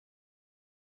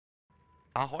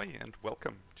Ahoy and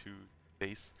welcome to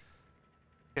today's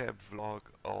vlog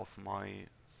of my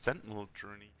Sentinel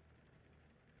journey,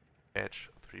 Edge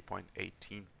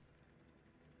 3.18.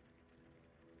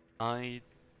 I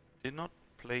did not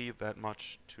play that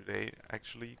much today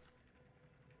actually,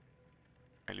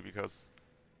 mainly because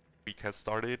week has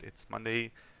started, it's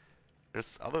Monday,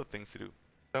 there's other things to do.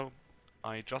 So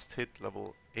I just hit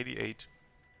level 88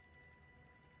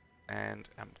 and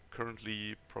am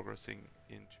currently progressing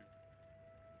into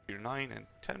Tier 9 and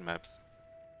 10 maps.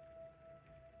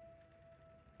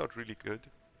 Not really good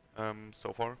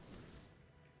so far.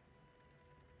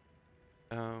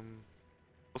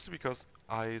 Mostly because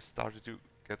I started to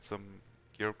get some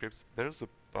gear upgrades. There's a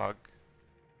bug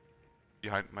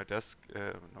behind my desk,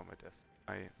 no my desk,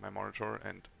 my monitor,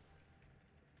 and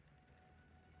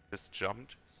just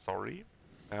jumped, sorry.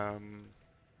 Trying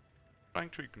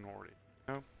to ignore it,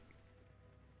 you know?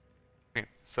 Okay,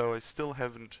 so I still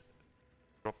haven't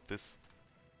dropped this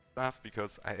stuff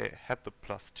because I had the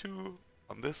 +2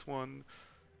 on this one,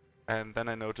 and then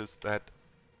I noticed that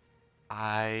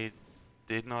I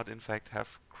did not in fact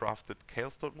have crafted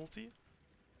Chaos.multi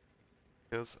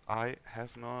because I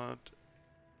have not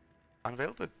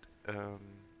unveiled it.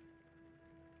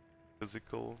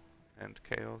 Physical and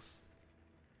chaos.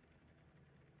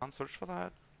 Can't search for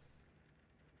that.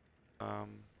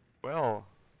 Well,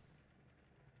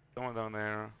 somewhere down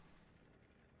there.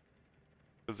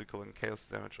 Physical and chaos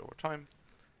damage over time.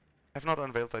 Have not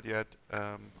unveiled that yet.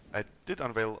 I did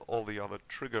unveil all the other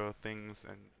trigger things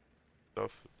and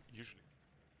stuff, usually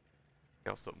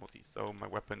Chaos.multi, so my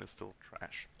weapon is still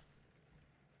trash.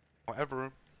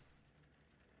 However,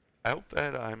 I hope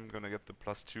that I'm gonna get the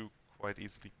 +2 quite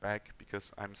easily back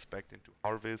because I'm spec'd into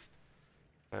Harvest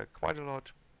quite a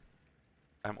lot.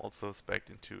 I'm also spec'd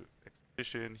into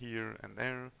Expedition here and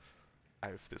there. I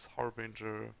have this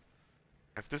Harbinger.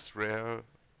 I have this rare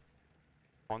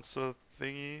monster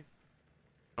thingy.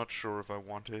 Not sure if I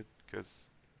want it because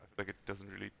I feel like it doesn't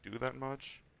really do that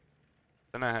much.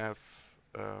 Then I have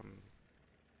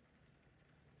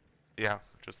yeah,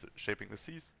 just Shaping the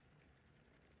Seas.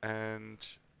 And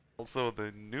also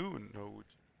the new node,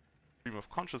 Stream of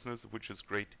Consciousness, which is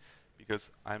great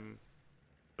because I'm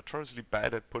notoriously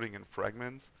bad at putting in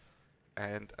fragments,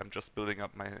 and I'm just building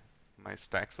up my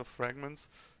stacks of fragments,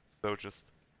 so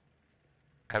just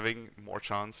having more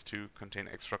chance to contain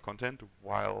extra content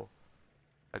while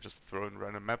I just throw in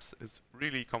random maps is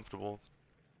really comfortable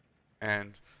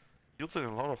and yields in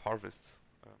a lot of harvests.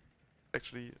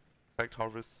 Actually, fact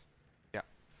harvests, yeah.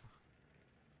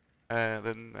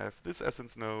 Then I have this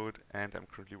essence node, and I'm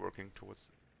currently working towards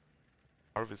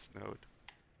harvest node.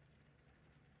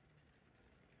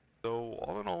 So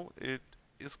all in all, it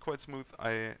is quite smooth.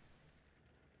 I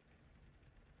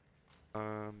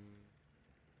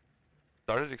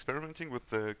started experimenting with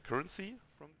the currency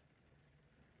from.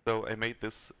 So I made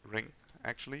this ring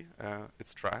actually.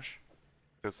 It's trash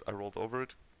because I rolled over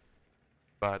it,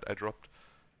 but I dropped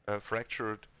a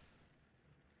fractured.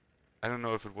 I don't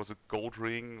know if it was a gold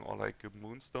ring or like a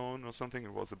moonstone or something.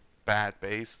 It was a bad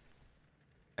base,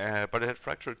 but it had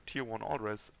fractured tier 1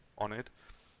 all-res on it,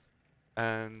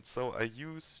 and so I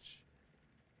used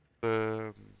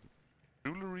the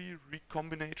jewelry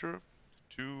recombinator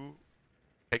to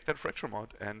take that fracture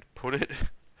mod and put it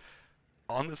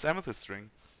on this amethyst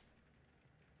ring.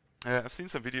 I've seen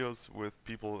some videos with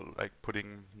people like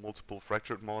putting multiple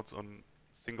fractured mods on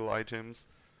single items,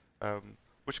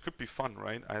 which could be fun,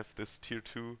 right? I have this tier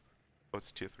 2, oh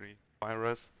it's tier 3, fire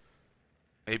res.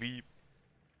 Maybe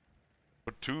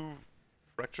put 2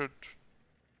 fractured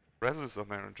reses on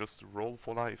there and just roll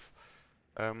for life.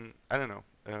 I don't know.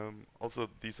 Also,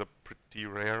 these are pretty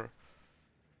rare,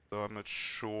 so I'm not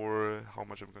sure how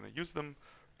much I'm gonna use them.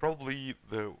 Probably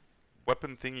the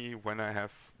weapon thingy when I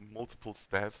have multiple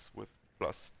staffs with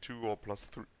 +2 or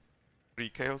 +3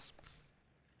 chaos.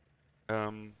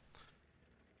 And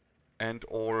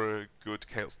or good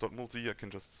Chaos.multi, I can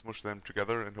just smush them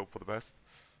together and hope for the best.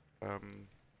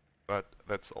 But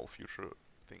that's all future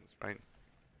things, right?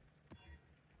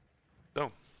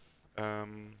 So,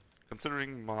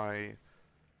 considering my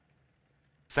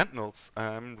Sentinels,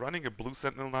 I'm running a blue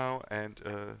Sentinel now and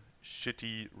a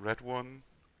shitty red one.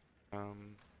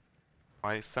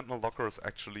 My Sentinel locker is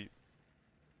actually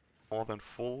more than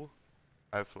full.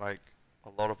 I have like a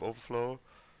lot of overflow.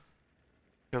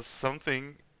 Because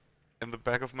something in the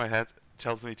back of my head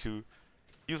tells me to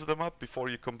use them up before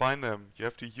you combine them. You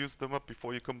have to use them up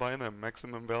before you combine them.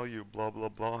 Maximum value, blah blah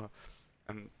blah.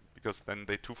 And because then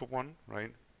they 2 for 1,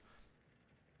 right?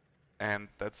 And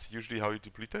that's usually how you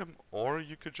deplete them. Or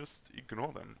you could just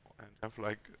ignore them and have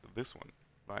like this one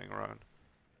lying around.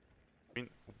 I mean,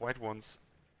 white ones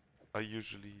are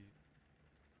usually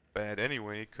bad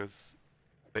anyway, because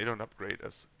they don't upgrade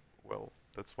as well.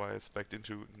 That's why I spec'd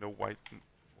into no white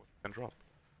can drop.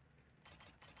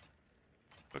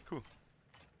 But cool.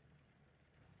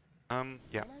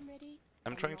 Yeah.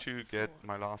 I'm trying to get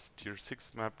my last tier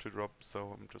 6 map to drop,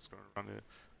 so I'm just gonna run a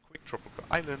quick tropical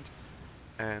island,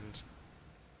 and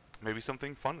maybe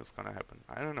something fun is gonna happen.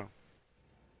 I don't know.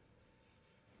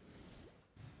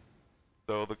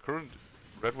 So the current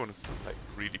red one is like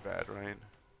really bad, right?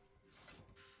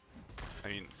 I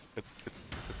mean, it's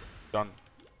done.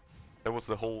 That was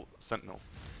the whole Sentinel.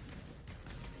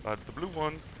 But the blue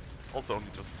one also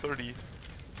only just 30.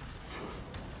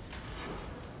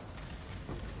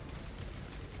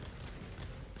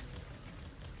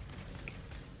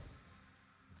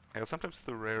 Yeah, sometimes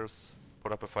the rares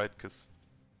put up a fight because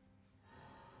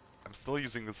I'm still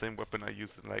using the same weapon I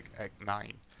used in like Act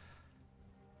 9.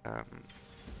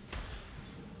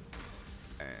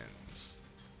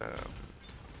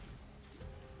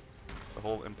 The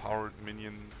whole empowered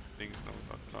minion things, no,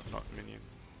 not minion,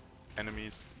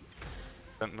 enemies,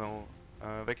 Sentinel,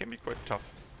 they can be quite tough,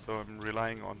 so I'm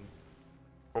relying on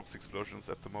corpse explosions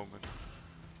at the moment.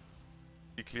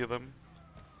 You clear them.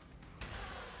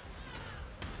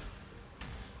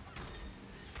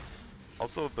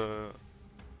 Also the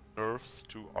nerfs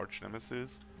to Arch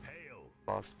Nemesis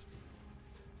last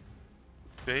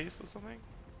days or something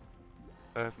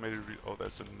have made it oh,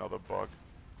 there's another bug.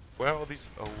 Where are all these?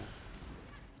 Oh,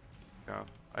 yeah,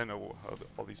 I know how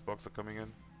all these bugs are coming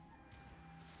in.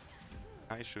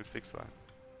 I should fix that.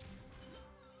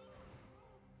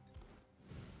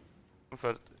 In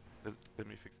fact, let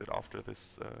me fix it after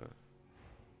this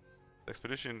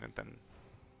expedition, and then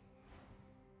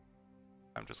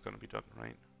I'm just gonna be done,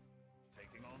 right?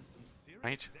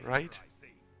 Right?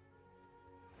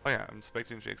 Oh yeah, I'm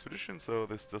expecting the expedition, so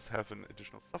this does have an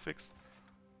additional suffix.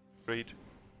 Great.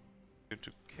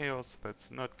 Into chaos,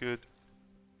 that's not good.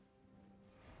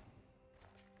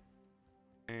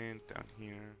 And down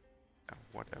here,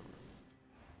 whatever.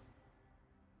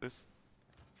 This,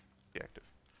 deactive.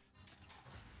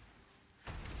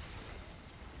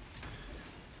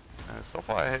 So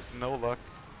far I had no luck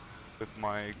with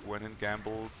my Gwen and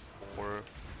Gambles, or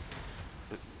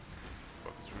it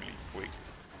was really quick.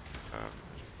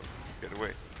 Just don't get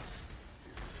away.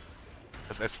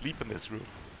 As I sleep in this room.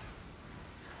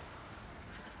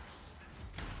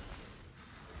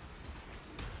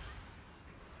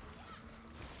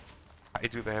 Why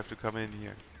do they have to come in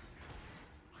here?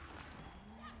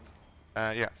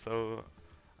 Yeah, so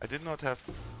I did not have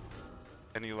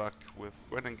any luck with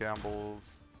Gwen and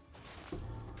Gambles.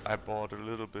 I bought a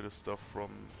little bit of stuff from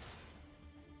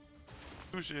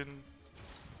Fusion,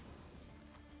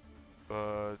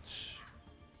 but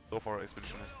so far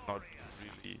Expedition has not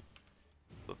really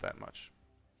done that much.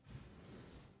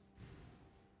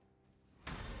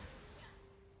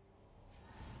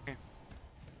 Okay.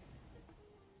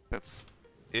 That's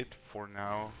it for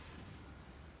now.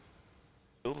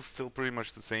 Build is still pretty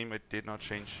much the same. I did not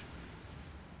change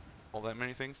all that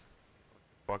many things.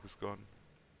 Bug is gone.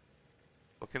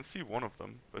 I can see one of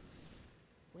them, but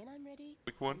when I'm ready,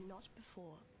 quick one. Not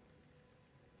before.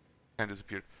 And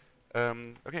disappeared.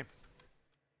 Okay.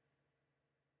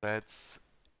 That's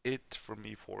it from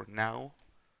me for now.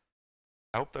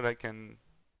 I hope that I can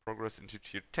progress into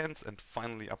tier 10s and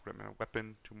finally upgrade my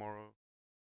weapon tomorrow.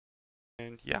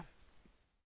 And yeah.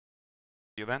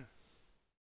 See you then.